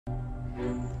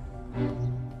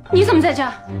你怎么在这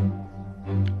儿？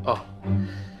哦，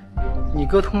你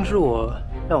哥通知我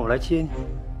让我来接你。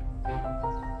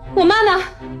我妈呢？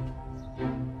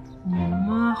你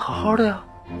妈好好的呀，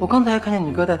我刚才还看见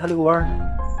你哥带她遛弯呢。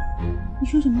你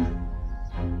说什么？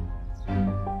他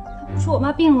不说我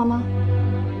妈病了吗？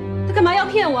他干嘛要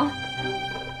骗我？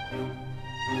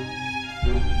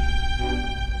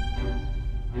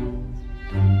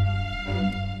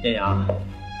艳阳，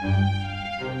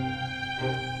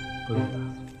不用打，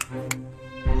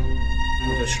我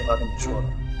就实话跟你说了，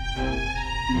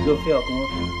你哥非要跟我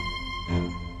赌，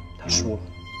他输了，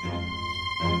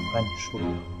把你输了。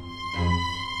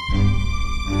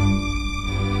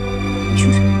你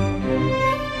说什么？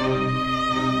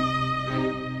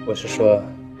我是说，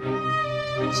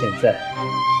现在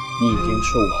你已经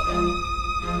是我的。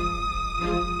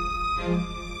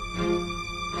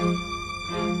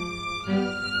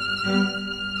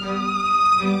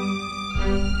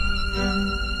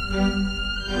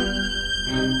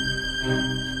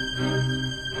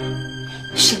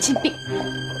神经病！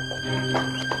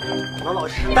王老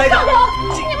师，待着！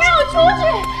你们让我出去！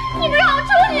你们让我出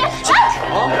去！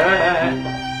哎，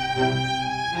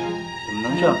怎么能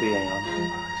这样对艳阳呢？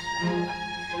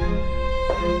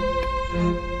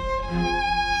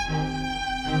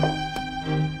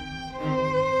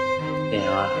艳阳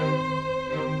啊，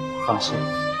放心。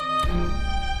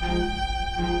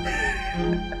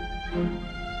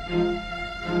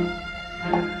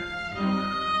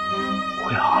我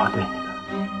会好好对你的，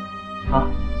啊！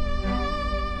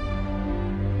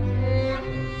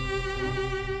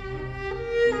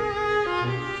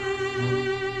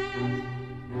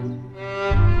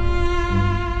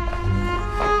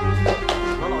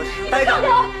王老师，待着！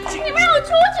你们让我出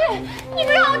去！你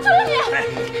们让我出去！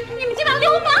你们这帮流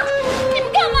氓！你们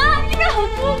干嘛？你们让我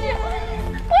出去！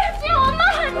我要见我妈！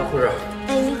护士。哎，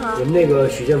你好。我们那个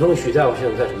许建峰许大夫现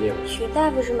在在什么地方？许大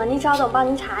夫是吗？您稍等，我帮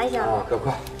您查一下。啊，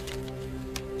快！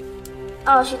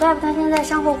哦，许大夫他现在在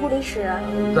伤后护理室。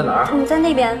在哪儿？在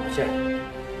那边。谢谢。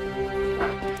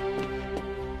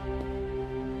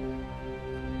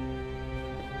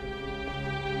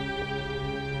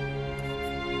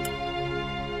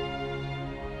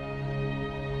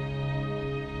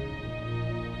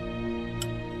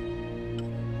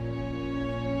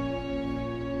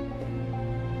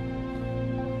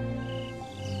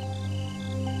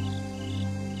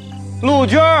陆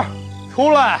军儿，出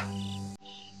来！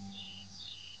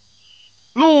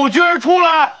陆军儿出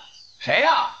来！谁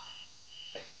呀？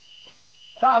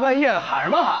大半夜喊什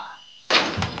么喊？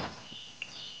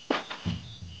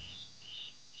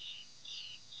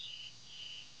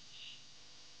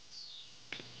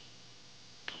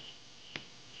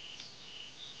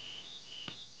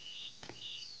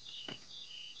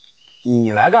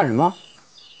你来干什么？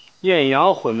艳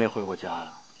阳回没回过家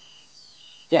呀？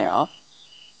艳阳？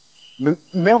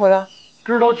没回来。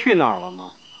知道去哪儿了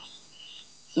吗？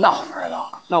那我不知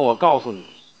道。那我告诉你，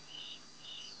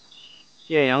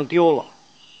艳阳丢了，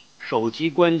手机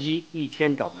关机，1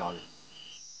天找不着人。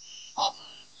哦，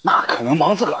那可能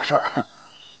忙自个儿事儿。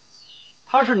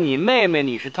她是你妹妹，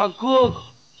你是她哥哥，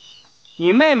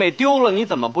你妹妹丢了，你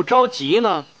怎么不着急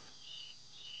呢？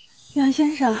杨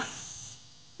先生，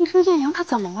你说艳阳她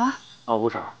怎么了？老吴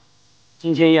婶，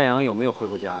今天艳阳有没有回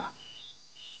过家呀？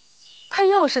她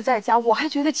要是在家，我还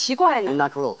觉得奇怪呢。您拿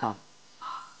出来我看看。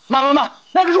妈，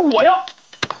那个是我钥，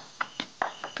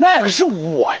那个是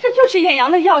我，这就是艳阳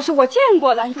的钥匙，我见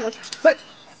过了。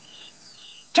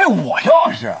这我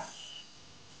钥匙。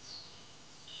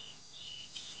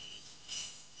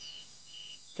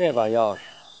这把钥匙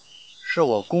是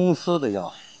我公司的钥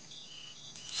匙。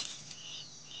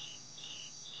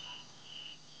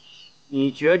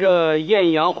你觉着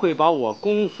艳阳会把我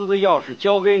公司的钥匙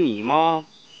交给你吗？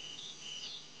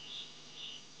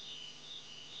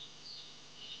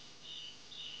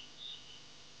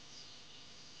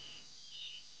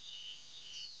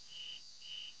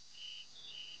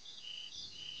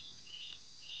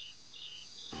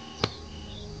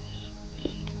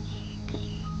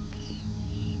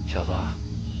小子，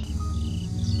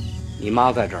你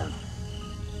妈在这儿呢，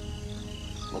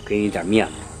我给你点面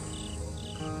子。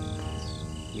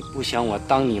你不想我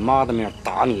当你妈的面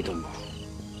打你一顿吧？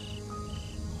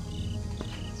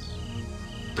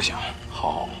不行。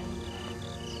好，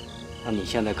那你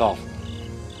现在告诉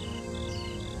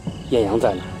我，艳阳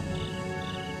在哪儿？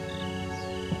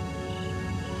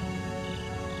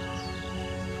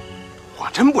我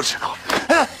真不知道。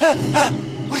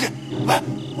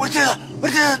我知道，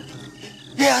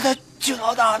艳阳他去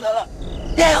老大的了，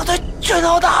艳阳他去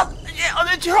老大的，艳阳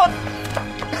他去老大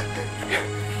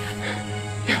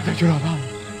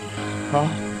的啊！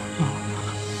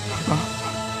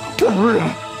不是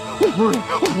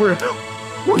人，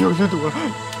我又去赌了，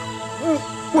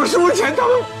我输了钱，他，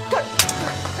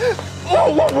我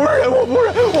不是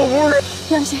人。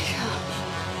杨先生，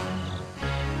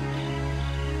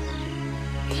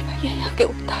你把艳阳给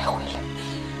我带回来，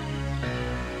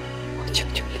我求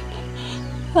求你了，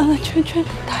安安全全的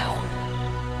带回来。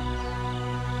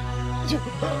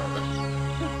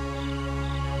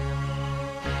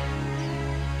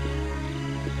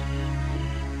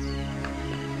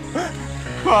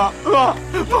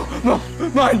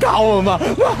妈，你打我吗？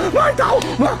妈，你打我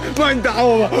吗？妈，你打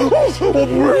我吗？我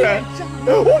不是人，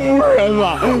妈！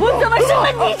我怎么生了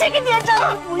你这个孽障的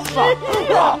不是人？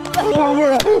我不是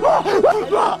人，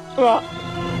妈！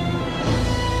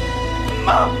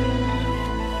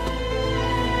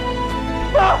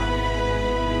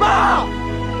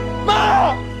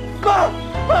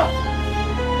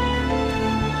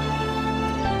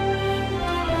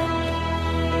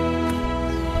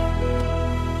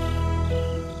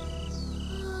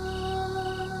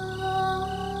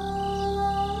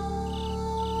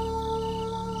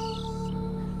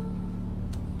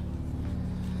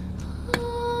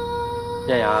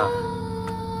艳阳，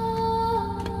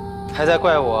还在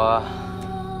怪我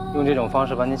用这种方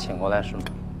式把你请过来是吗？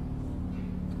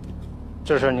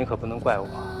这事儿你可不能怪我，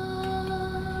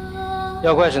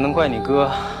要怪只能怪你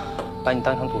哥，把你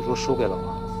当成赌注输给了我。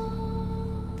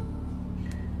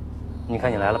你看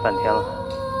你来了半天了，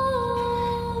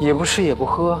也不吃也不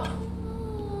喝，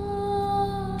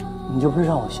你就不是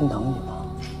让我心疼你吗？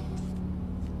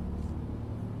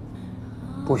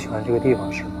不喜欢这个地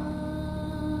方是吗？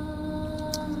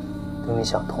等你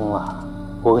想通了，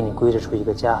我给你归置出一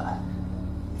个家来，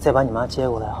再把你妈接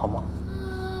过来，好吗？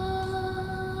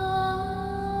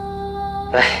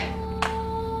来，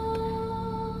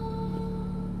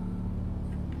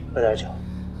喝点酒。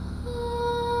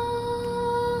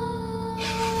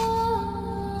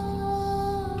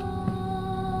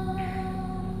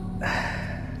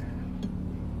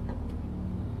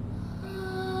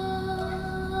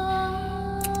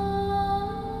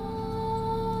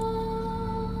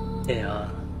艳阳，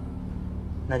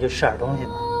那就吃点东西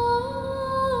吧。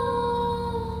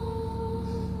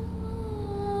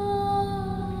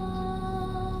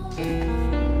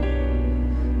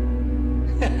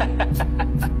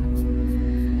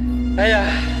哎呀，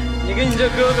你跟你这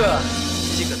哥哥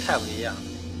脾气可太不一样了。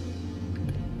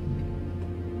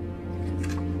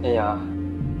艳阳，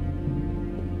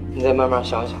你再慢慢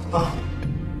想想啊，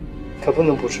可不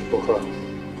能不吃不喝。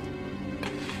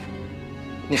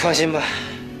你放心吧。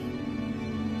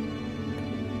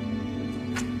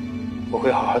我会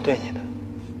好好对你的。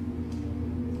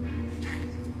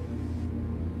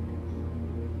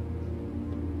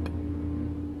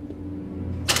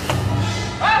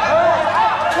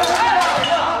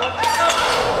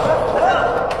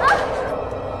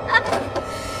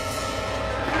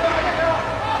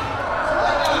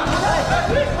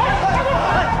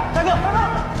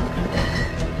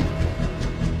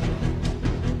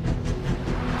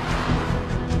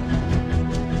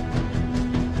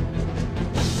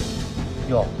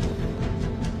哟，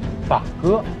法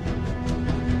哥，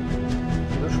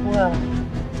你都出来了？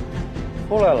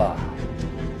出来了。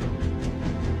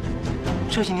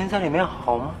这几年在里面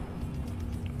好吗？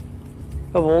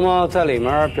这不嘛，在里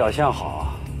面表现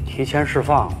好，提前释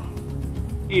放了，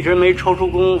一直没抽出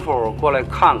功夫过来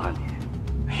看看你。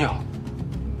哎呦，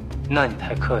那你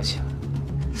太客气了，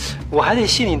我还得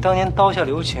谢你当年刀下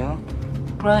留情，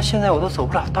不然现在我都走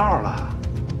不了道了。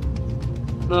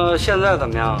那现在怎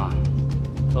么样啊？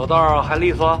走道还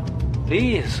利索？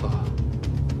利索？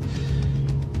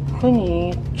可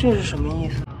你这是什么意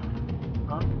思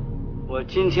啊？我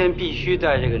今天必须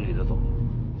带这个女的走。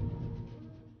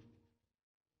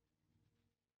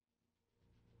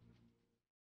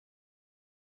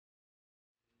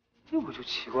这我就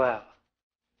奇怪了，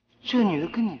这个女的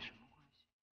跟你什么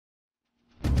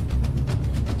关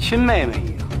系？亲妹妹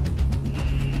一样。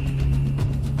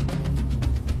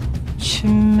亲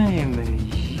妹妹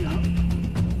一样？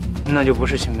那就不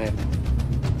是亲妹妹，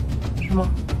是吗？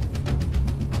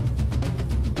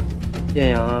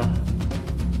艳阳啊，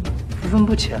不深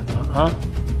不浅了啊！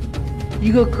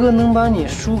一个哥能把你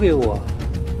输给我，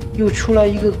又出来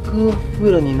一个哥为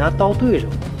了你拿刀对着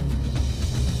我，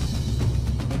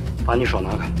把你手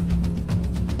拿开。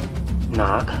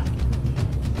拿开，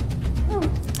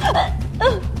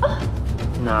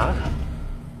拿开。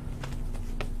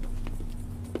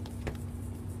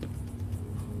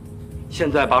现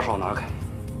在把手拿开。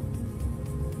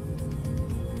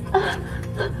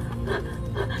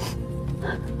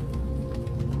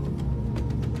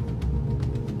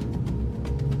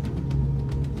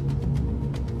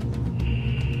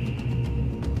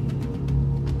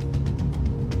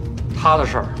他的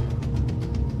事儿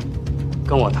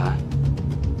跟我谈，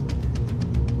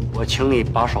我请你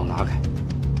把手拿开。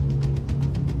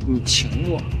你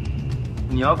请我，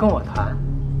你要跟我谈，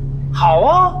好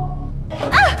啊。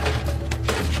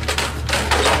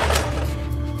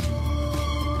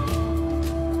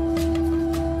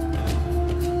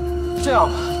这样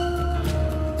吧，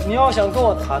你要想跟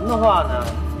我谈的话呢，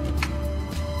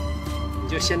你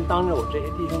就先当着我这些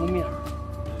弟兄的面儿。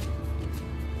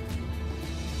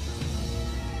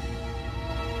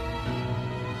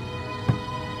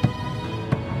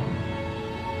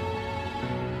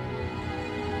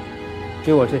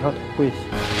给我这条腿跪下。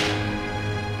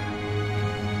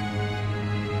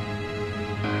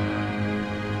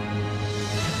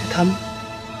他们，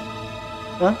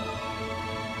啊？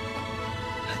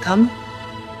他们？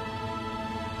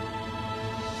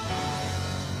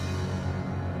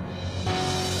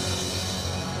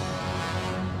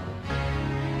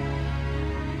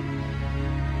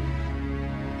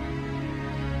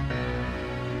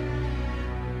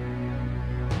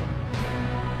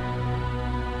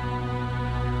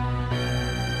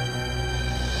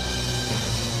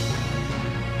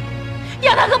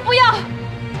杨大哥，不要！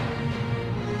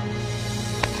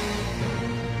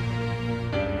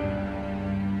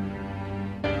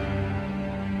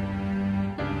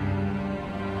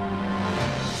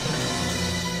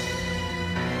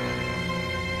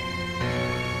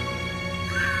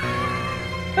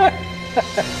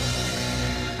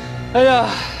哎呀，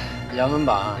杨文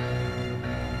榜，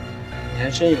你还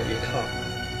真有一套。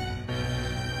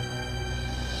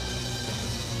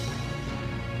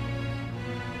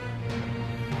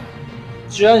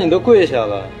既然你都跪下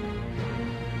了，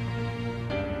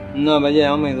那把艳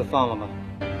阳妹子放了吧。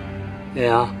艳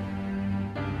阳，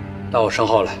到我身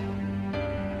后来。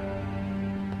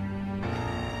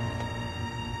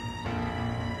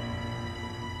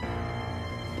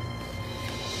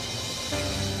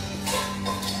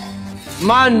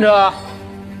慢着！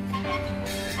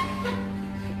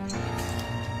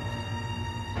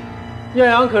艳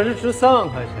阳可是值3万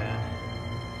块钱，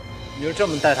你就这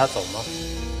么带她走吗？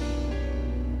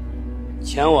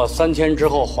钱我3天之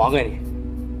后还给你。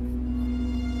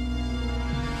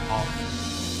好，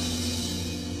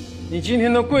你今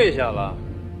天都跪下了，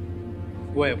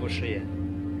我也不食言。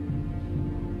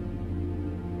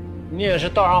你也是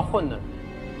道上混的人，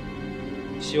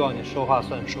希望你说话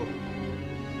算数。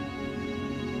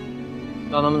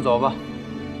让他们走吧。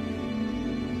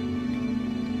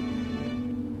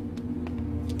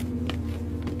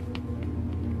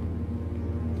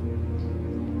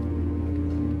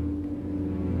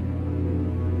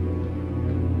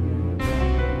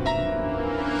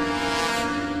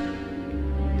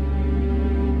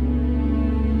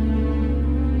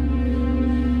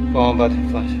帮我把腿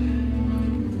放下。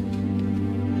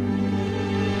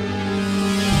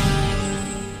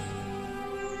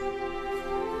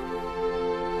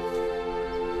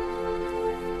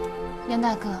杨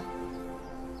大哥，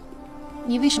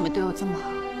你为什么对我这么好？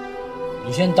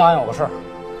你先答应我个事儿。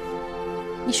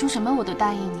你说什么我都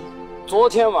答应你。昨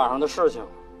天晚上的事情，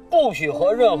不许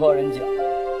和任何人讲，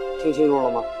听清楚了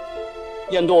吗？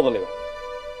咽肚子里边。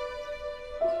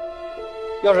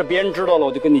要是别人知道了，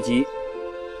我就跟你急。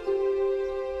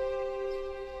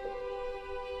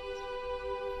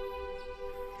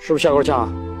是不是下口呛啊？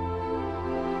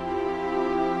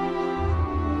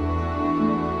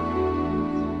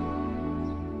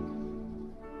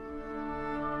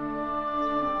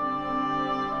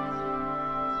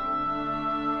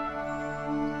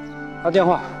打电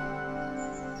话，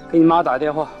给你妈打个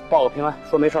电话，报个平安，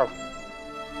说没事了。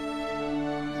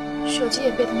手机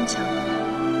也被他们抢了。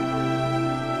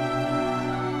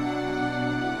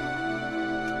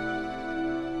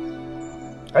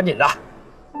赶紧的。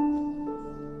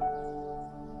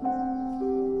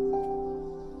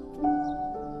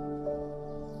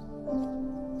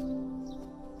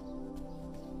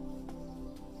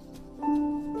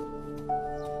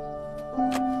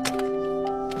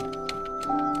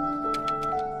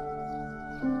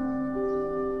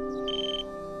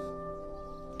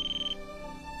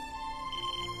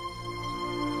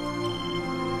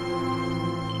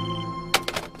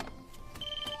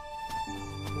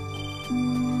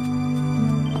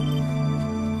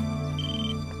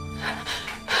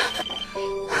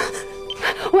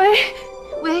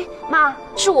喂，妈，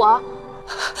是我。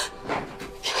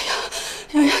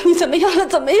洋洋，你怎么样了？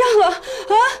怎么样了？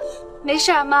啊？没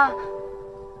事儿，妈。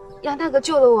杨大哥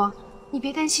救了我，你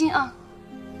别担心啊。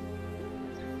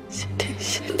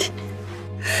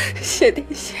谢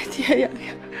天，洋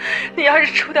洋，你要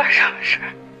是出点什么事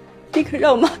儿，你可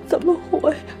让妈怎么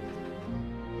活呀？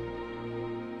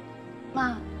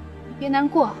妈，你别难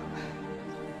过，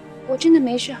我真的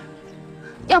没事，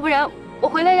要不然我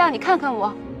回来让你看看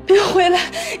我。别回来，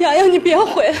洋洋，你别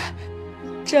回来。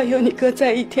只要有你哥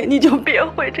在一天，你就别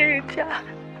回这个家。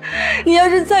你要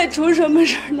是再出什么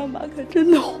事儿，那妈可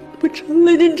真的活不成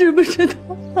了，你知不知道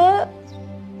啊？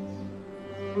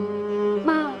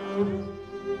妈，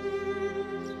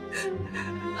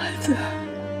孩子，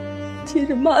记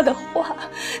着妈的话，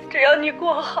只要你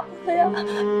过好了呀，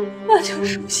妈就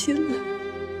舒心了。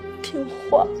听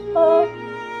话啊。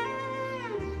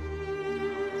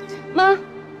妈。